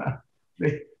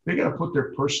 they got to put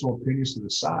their personal opinions to the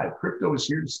side. Crypto is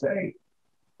here to stay.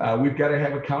 We've got to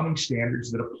have accounting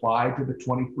standards that apply to the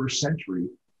 21st century.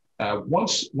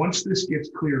 Once this gets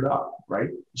cleared up, right?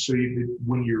 So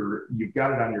when you've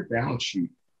got it on your balance sheet,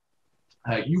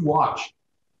 you watch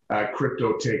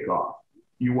crypto take off.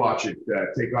 You watch it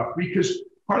take off, because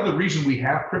part of the reason we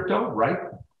have crypto, right,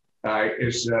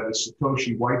 as the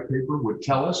Satoshi white paper would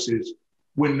tell us, is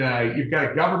when you've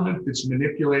got a government that's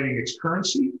manipulating its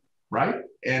currency, right?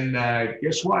 And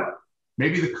guess what?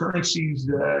 Maybe the currency's,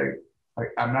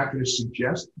 I'm not going to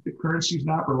suggest that the currency's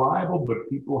not reliable, but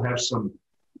people have some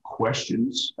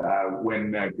questions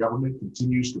when government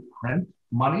continues to print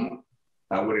money.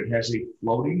 when it has a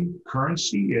floating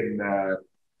currency and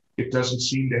it doesn't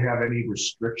seem to have any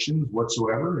restrictions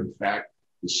whatsoever. In fact,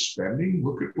 the spending,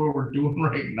 look at what we're doing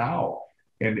right now.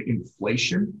 And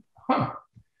inflation,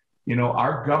 you know,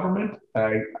 our government,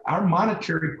 our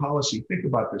monetary policy, think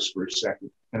about this for a second,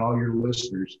 and all your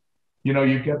listeners, you know,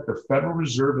 you get the Federal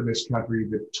Reserve in this country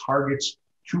that targets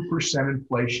 2%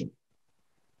 inflation.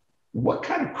 What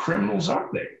kind of criminals are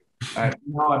they?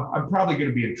 Now, I'm probably going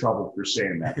to be in trouble for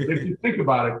saying that. But if you think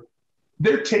about it,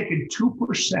 they're taking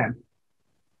 2%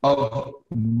 of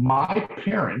my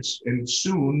parents and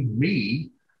soon me.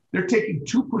 They're taking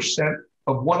 2%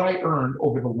 of what I earned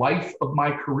over the life of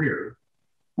my career,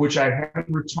 which I have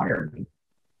in retirement,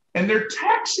 and they're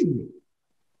taxing me.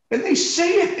 And they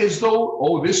say it as though,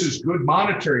 oh, this is good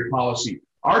monetary policy.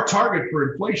 Our target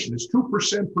for inflation is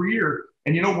 2% per year.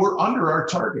 And, you know, we're under our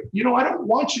target. You know, I don't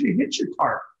want you to hit your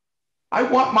target. I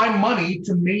want my money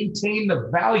to maintain the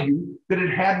value that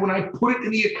it had when I put it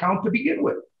in the account to begin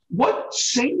with. What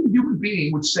sane human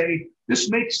being would say, this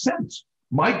makes sense?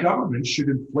 My government should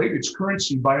inflate its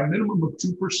currency by a minimum of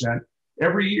 2%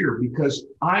 every year because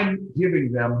I'm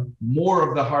giving them more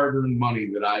of the hard-earned money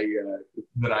that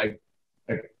I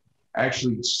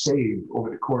actually saved over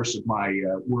the course of my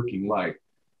working life.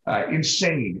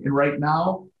 Insane. And right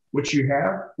now, what you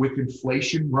have with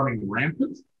inflation running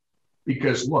rampant,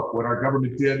 because look, what our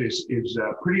government did is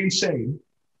pretty insane.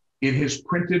 It has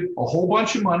printed a whole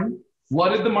bunch of money,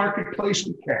 flooded the marketplace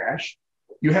with cash.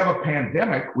 You have a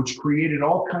pandemic, which created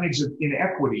all kinds of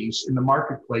inequities in the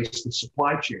marketplace, the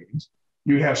supply chains.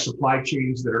 You have supply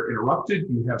chains that are interrupted.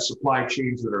 You have supply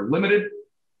chains that are limited.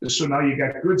 So now you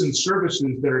got goods and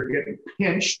services that are getting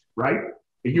pinched, right?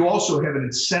 And you also have an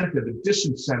incentive, a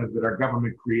disincentive that our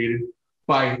government created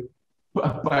by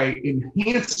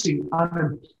enhancing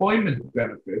unemployment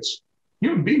benefits.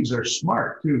 Human beings are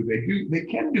smart too. They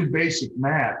can do basic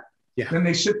math. Yeah. Then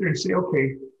they sit there and say,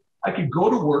 okay, I can go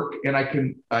to work and I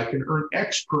can earn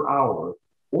X per hour,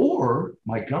 or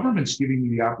my government's giving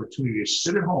me the opportunity to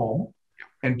sit at home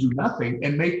and do nothing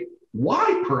and make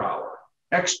Y per hour,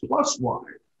 X plus Y.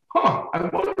 I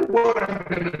wonder what I'm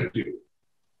going to do.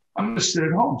 I'm going to sit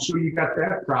at home. So you got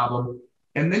that problem.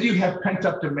 And then you have pent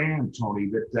up demand, Tony,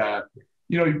 that,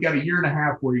 you know, you've got a year and a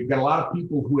half where you've got a lot of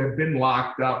people who have been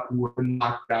locked up, who have been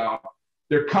locked down.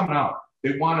 They're coming out.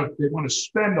 They want to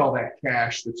spend all that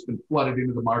cash that's been flooded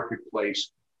into the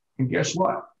marketplace. And guess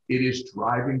what? It is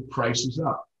driving prices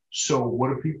up. So what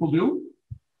do people do?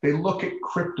 They look at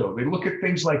crypto. They look at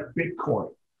things like Bitcoin,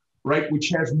 right? Which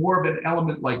has more of an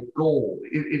element like gold.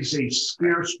 It is a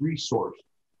scarce resource.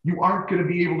 You aren't going to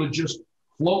be able to just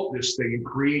float this thing and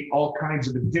create all kinds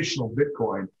of additional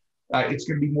Bitcoin. It's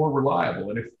going to be more reliable.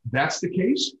 And if that's the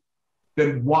case,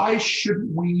 then why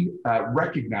shouldn't we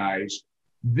recognize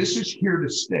this is here to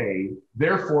stay?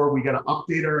 Therefore, we got to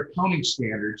update our accounting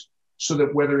standards so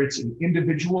that whether it's an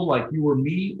individual like you or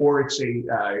me, or it's a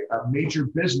major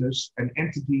business, an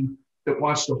entity that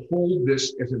wants to hold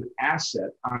this as an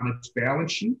asset on its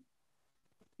balance sheet,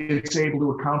 it's able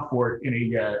to account for it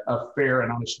in a fair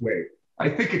and honest way. I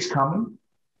think it's coming,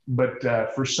 but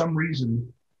for some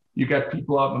reason, you got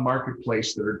people out in the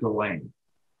marketplace that are delaying.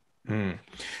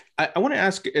 I want to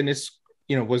ask, and this,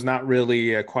 you know, was not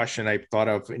really a question I thought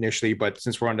of initially, but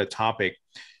since we're on the topic,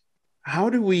 how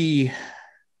do we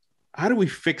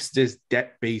fix this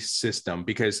debt-based system?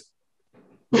 Because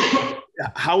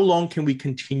how long can we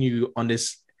continue on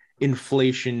this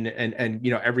inflation and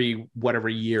you know, every whatever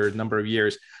year, number of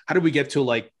years, how do we get to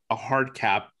like a hard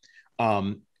cap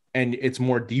and it's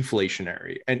more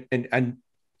deflationary? And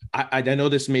I know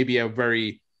this may be a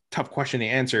very tough question to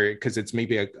answer because it's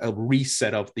maybe a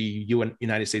reset of the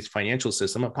United States financial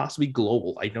system and possibly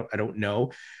global. I don't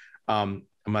know. I'm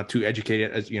not too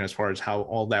educated as, you know, as far as how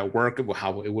all that work,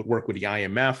 how it would work with the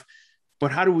IMF.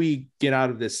 But how do we get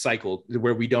out of this cycle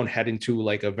where we don't head into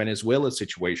like a Venezuela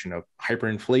situation of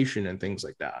hyperinflation and things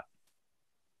like that?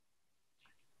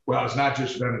 Well, it's not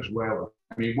just Venezuela.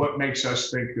 I mean, what makes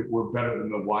us think that we're better than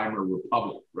the Weimar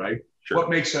Republic, right? Sure. What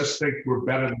makes us think we're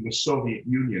better than the Soviet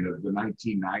Union of the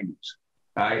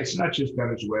 1990s? It's not just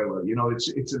Venezuela. You know, it's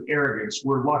an arrogance.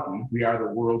 We're lucky. We are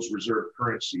the world's reserve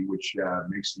currency, which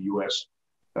makes the U.S.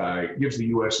 Gives the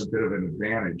U.S. a bit of an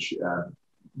advantage.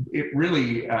 It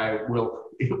really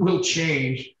will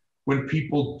change when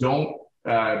people don't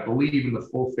believe in the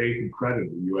full faith and credit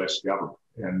of the U.S. government,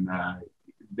 and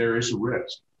there is a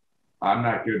risk. I'm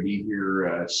not going to be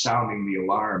here sounding the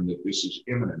alarm that this is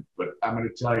imminent, but I'm going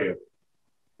to tell you.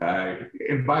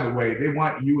 And by the way, they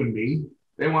want you and me.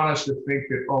 They want us to think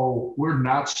that, oh, we're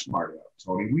not smart enough,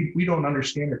 Tony. We don't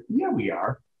understand it. Yeah, we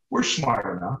are. We're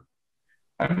smart enough.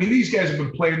 I mean, these guys have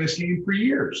been playing this game for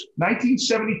years.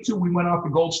 1972, we went off the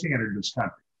gold standard in this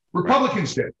country.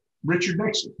 Republicans did. Richard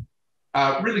Nixon.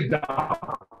 Really dumb.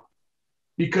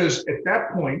 Because at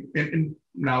that point, and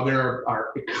now there are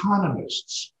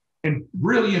economists and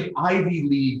brilliant Ivy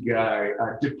League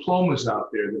diplomas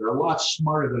out there that are a lot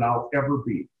smarter than I'll ever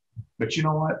be. But you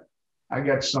know what? I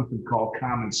got something called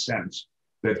common sense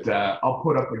that I'll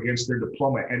put up against their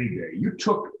diploma any day. You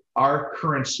took our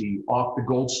currency off the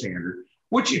gold standard,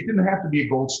 which it didn't have to be a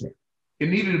gold standard. It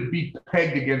needed to be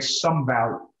pegged against some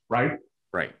value, right?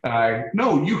 Right.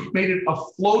 No, you made it a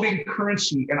floating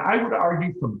currency. And I would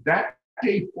argue from that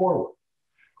day forward,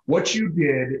 what you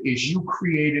did is you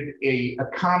created a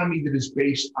economy that is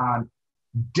based on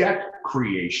debt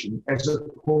creation as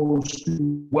opposed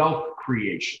to wealth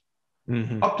creation.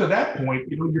 Mm-hmm. Up to that point,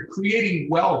 you're creating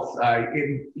wealth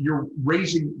and you're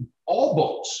raising all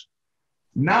boats.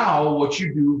 Now, what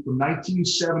you do from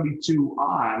 1972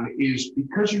 on is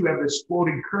because you have this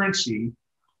floating currency,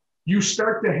 you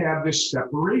start to have this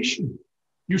separation.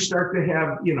 You start to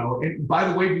have, and by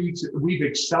the way, we've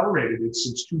accelerated it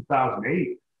since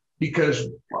 2008 because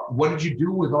what did you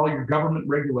do with all your government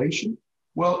regulation?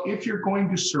 Well, if you're going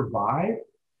to survive,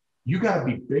 you got to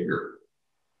be bigger.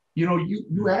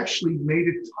 You actually made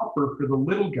it tougher for the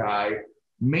little guy,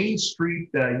 Main Street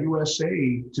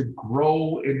USA, to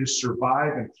grow and to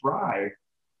survive and thrive.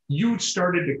 You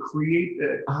started to create,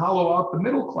 hollow out the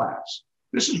middle class.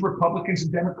 This is Republicans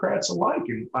and Democrats alike.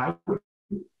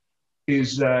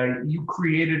 And you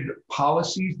created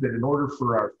policies that in order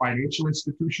for our financial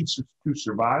institutions to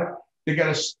survive, they got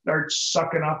to start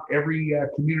sucking up every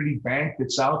community bank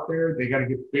that's out there. They got to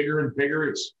get bigger and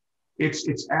bigger.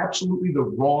 It's absolutely the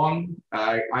wrong,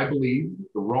 I believe,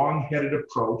 the wrong-headed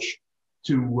approach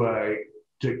to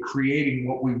creating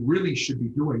what we really should be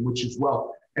doing, which is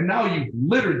wealth. And now you've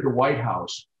littered the White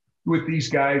House with these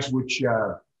guys, which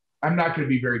I'm not going to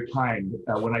be very kind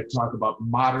when I talk about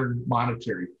modern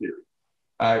monetary theory.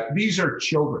 These are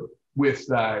children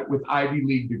with Ivy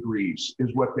League degrees,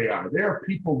 is what they are. They are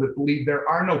people that believe there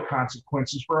are no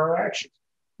consequences for our actions.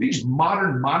 These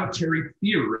modern monetary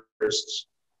theorists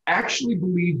actually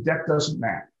believe debt doesn't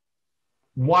matter.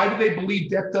 Why do they believe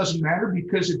debt doesn't matter?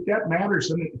 Because if debt matters,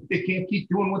 then they can't keep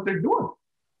doing what they're doing,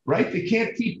 right? They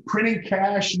can't keep printing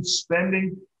cash and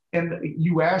spending. And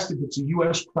you asked if it's a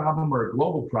U.S. problem or a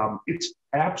global problem. It's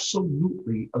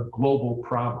absolutely a global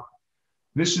problem.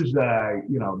 This is,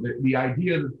 the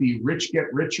idea that the rich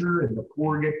get richer and the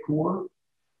poor get poorer.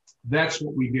 That's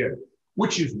what we did,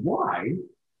 which is why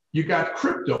you got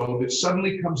crypto that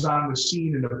suddenly comes on the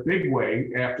scene in a big way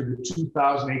after the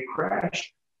 2008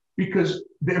 crash, because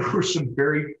there were some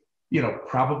very,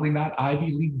 probably not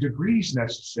Ivy League degrees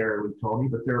necessarily, Tony,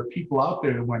 but there are people out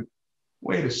there that went,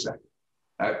 wait a second,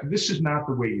 this is not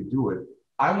the way you do it.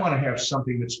 I want to have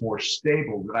something that's more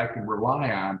stable that I can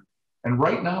rely on. And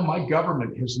right now, my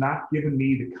government has not given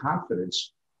me the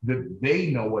confidence that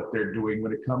they know what they're doing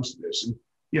when it comes to this. And,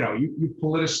 you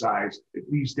politicize,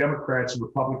 these Democrats and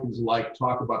Republicans alike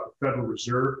talk about the Federal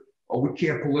Reserve. Oh, we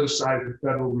can't politicize the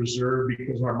Federal Reserve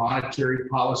because our monetary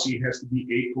policy has to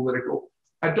be apolitical.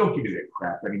 I don't give you that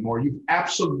crap anymore. You've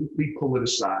absolutely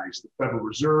politicized the Federal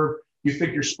Reserve. You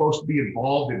think you're supposed to be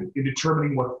involved in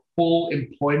determining what full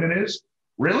employment is?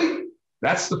 Really?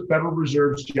 That's the Federal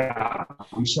Reserve's job.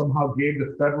 We somehow gave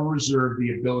the Federal Reserve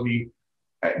the ability.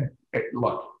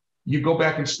 Look, you go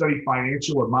back and study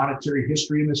financial or monetary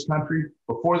history in this country.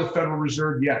 Before the Federal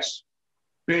Reserve, yes,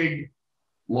 big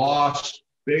loss.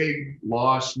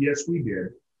 Yes, we did.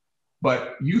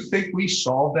 But you think we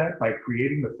solved that by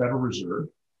creating the Federal Reserve?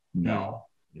 No.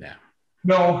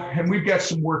 No, and we've got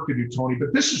some work to do, Tony.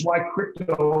 But this is why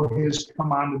crypto has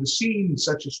come onto the scene in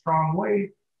such a strong way.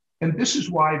 And this is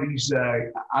why these,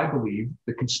 I believe,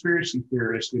 the conspiracy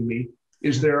theorist in me,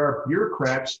 is there are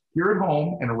bureaucrats here at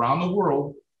home and around the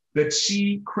world that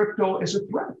see crypto as a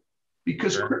threat.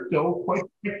 Because crypto, quite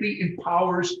frankly,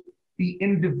 empowers the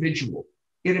individual.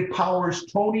 It empowers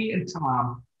Tony and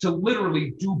Tom to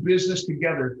literally do business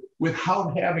together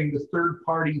without having the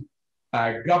third-party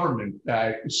government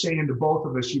saying to both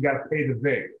of us, you got to pay the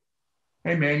VIG.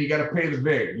 Hey, man, you got to pay the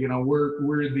VIG.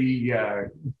 We're the,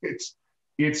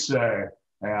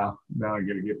 well, now I'm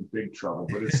going to get in big trouble,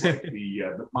 but it's like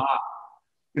the mob.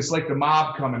 It's like the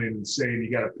mob coming in and saying, you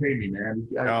got to pay me, man.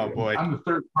 Boy. I'm the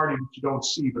third party that you don't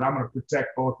see, but I'm going to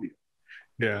protect both of you.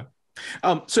 Yeah.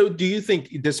 So do you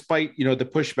think, despite, the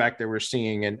pushback that we're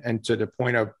seeing and to the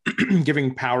point of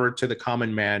giving power to the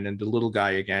common man and the little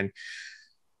guy again,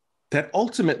 that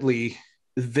ultimately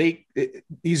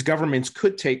these governments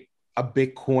could take a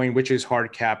Bitcoin, which is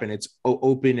hard cap and it's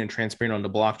open and transparent on the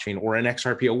blockchain, or an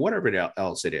XRP or whatever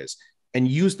else it is, and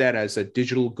use that as a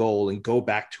digital gold and go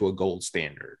back to a gold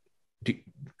standard?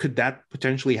 Could that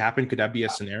potentially happen? Could that be a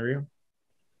scenario?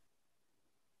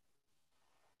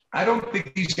 I don't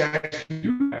think these guys can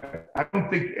do that. I don't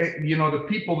think, the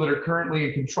people that are currently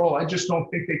in control, I just don't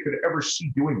think they could ever see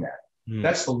doing that.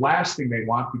 That's the last thing they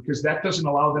want, because that doesn't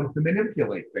allow them to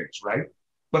manipulate things, right?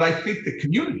 But I think the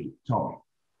community, Tony,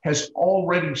 has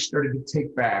already started to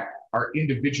take back our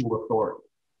individual authority.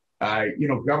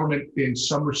 Government in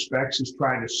some respects is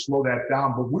trying to slow that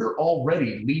down, but we're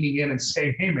already leaning in and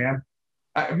saying, hey, man,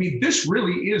 I mean, this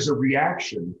really is a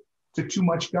reaction to too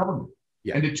much government.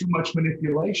 Yeah. And to too much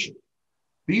manipulation.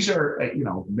 These are,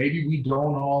 maybe we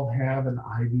don't all have an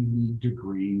Ivy League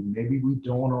degree. Maybe we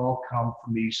don't all come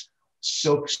from these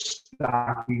silk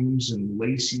stockings and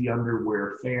lacy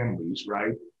underwear families,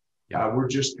 right? We're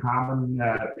just common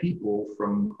people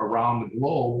from around the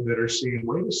globe that are saying,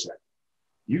 wait a second,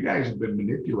 you guys have been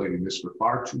manipulating this for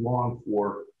far too long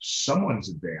for someone's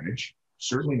advantage,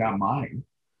 certainly not mine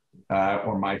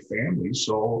or my family.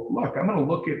 So look, I'm going to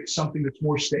look at something that's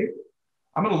more stable.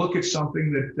 I'm going to look at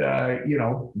something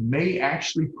that, may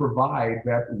actually provide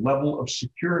that level of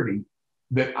security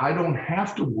that I don't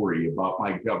have to worry about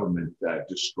my government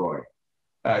destroying.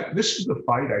 This is the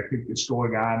fight, I think, that's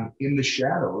going on in the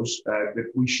shadows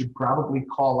that we should probably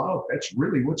call out. That's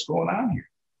really what's going on here.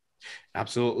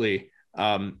 Absolutely.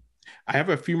 I have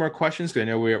a few more questions because I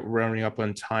know we're running up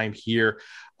on time here.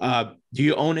 Do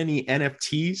you own any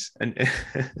NFTs?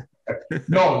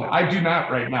 No, I do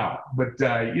not right now. But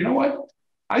you know what?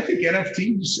 I think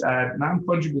NFTs,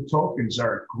 non-fungible tokens,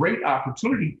 are a great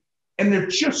opportunity, and they're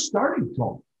just starting,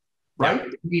 Tony, right?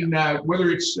 Yeah. I mean, whether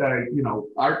it's,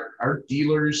 art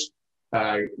dealers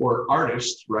or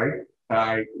artists, right?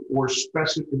 Or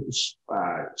specialty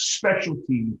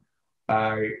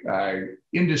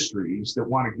industries that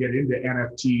want to get into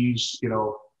NFTs,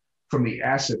 from the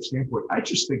asset standpoint. I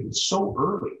just think it's so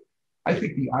early. I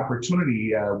think the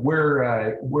opportunity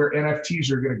where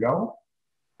NFTs are going to go,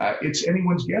 it's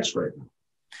anyone's guess right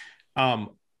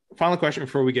now. Final question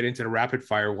before we get into the rapid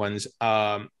fire ones.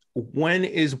 When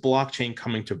is blockchain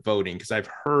coming to voting? Because I've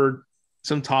heard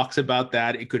some talks about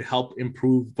that. It could help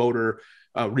improve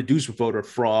reduce voter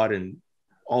fraud and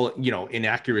all,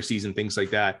 inaccuracies and things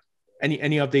like that.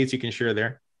 Any updates you can share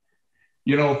there?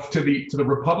 To the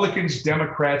Republicans,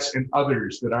 Democrats, and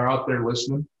others that are out there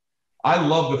listening, I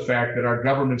love the fact that our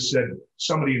government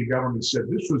somebody in government said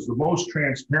this was the most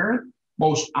transparent,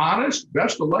 most honest,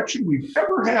 best election we've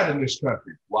ever had in this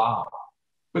country. Wow.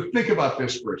 But think about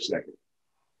this for a second.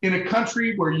 In a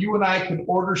country where you and I can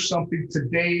order something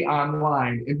today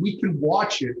online and we can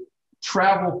watch it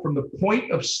travel from the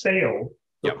point of sale,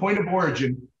 the point of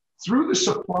origin, through the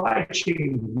supply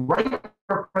chain right at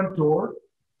our front door,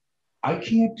 I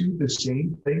can't do the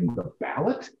same thing with a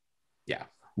ballot? Yeah.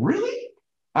 Really?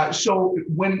 So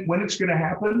when it's going to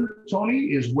happen,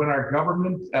 Tony, is when our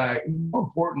government, more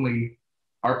importantly,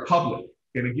 our public,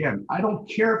 and again, I don't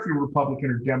care if you're Republican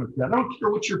or Democrat, I don't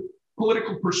care what your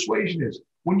political persuasion is.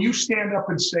 When you stand up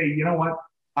and say, you know what,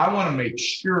 I want to make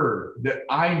sure that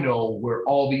I know where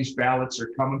all these ballots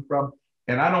are coming from,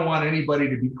 and I don't want anybody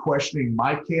to be questioning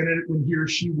my candidate when he or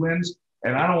she wins,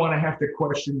 and I don't want to have to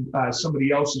question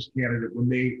somebody else's candidate when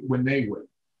they win.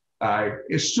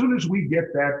 As soon as we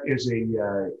get that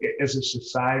as a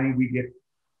society, we get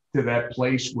to that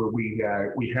place where we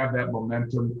have that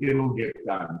momentum, it'll get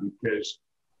done, because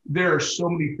there are so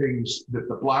many things that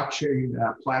the blockchain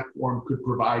platform could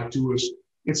provide to us.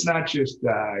 It's not just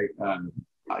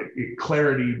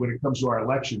clarity when it comes to our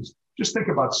elections. Just think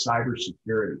about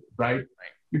cybersecurity, right?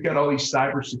 We've got all these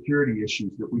cybersecurity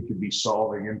issues that we could be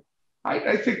solving. And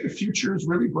I think the future is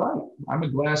really bright. I'm a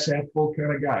glass half full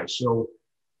kind of guy. So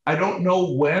I don't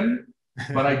know when,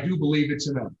 but I do believe it's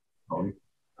inevitable.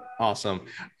 Awesome.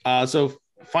 So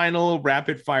final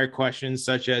rapid fire questions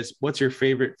such as, what's your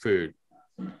favorite food?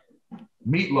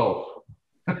 Meatloaf.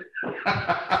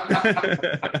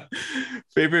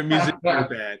 Favorite music or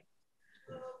band?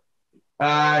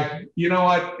 You know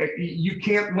what? You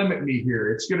can't limit me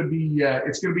here. It's gonna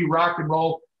be rock and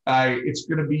roll. It's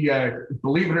gonna be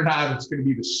believe it or not, it's gonna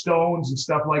be the Stones and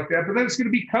stuff like that. But then it's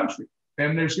gonna be country,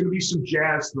 and there's gonna be some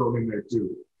jazz thrown in there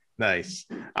too. Nice.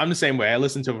 I'm the same way. I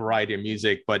listen to a variety of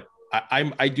music, but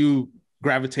I do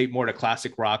gravitate more to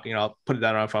classic rock. I'll put it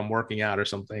on if I'm working out or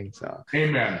something. So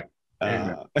amen.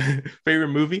 Amen. Favorite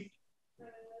movie?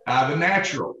 The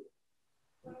Natural.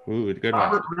 Ooh, good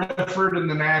Robert Redford and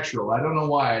The Natural. I don't know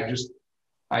why.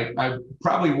 I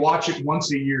probably watch it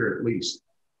once a year at least.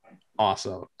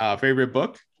 Awesome. Favorite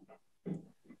book?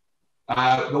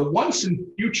 The Once and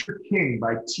Future King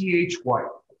by T.H. White.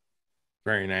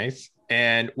 Very nice.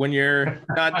 And when you're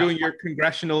not doing your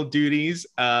congressional duties,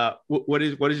 what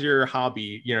is your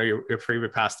hobby? Your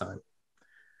favorite pastime?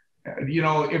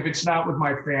 If it's not with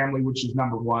my family, which is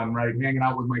number one, right? Hanging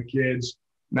out with my kids.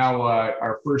 Now,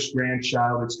 our first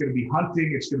grandchild, it's going to be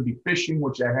hunting. It's going to be fishing,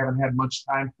 which I haven't had much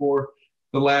time for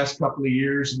the last couple of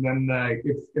years. And then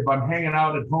if I'm hanging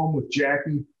out at home with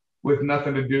Jackie with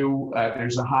nothing to do,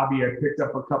 there's a hobby I picked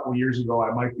up a couple of years ago.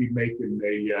 I might be making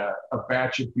a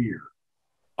batch of beer.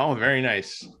 Oh, very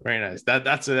nice. Very nice.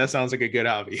 That sounds like a good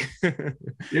hobby. It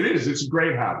is. It's a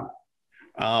great hobby.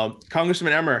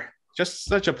 Congressman Emmer, just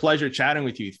such a pleasure chatting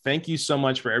with you. Thank you so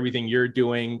much for everything you're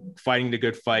doing, fighting the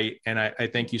good fight. And I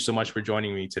thank you so much for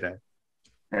joining me today.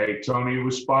 Hey, Tony, it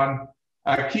was fun.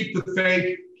 Keep the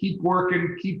faith, keep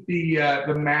working, keep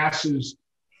the masses,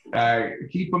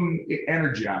 keep them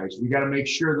energized. We got to make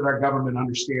sure that our government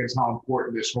understands how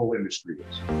important this whole industry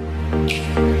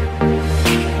is.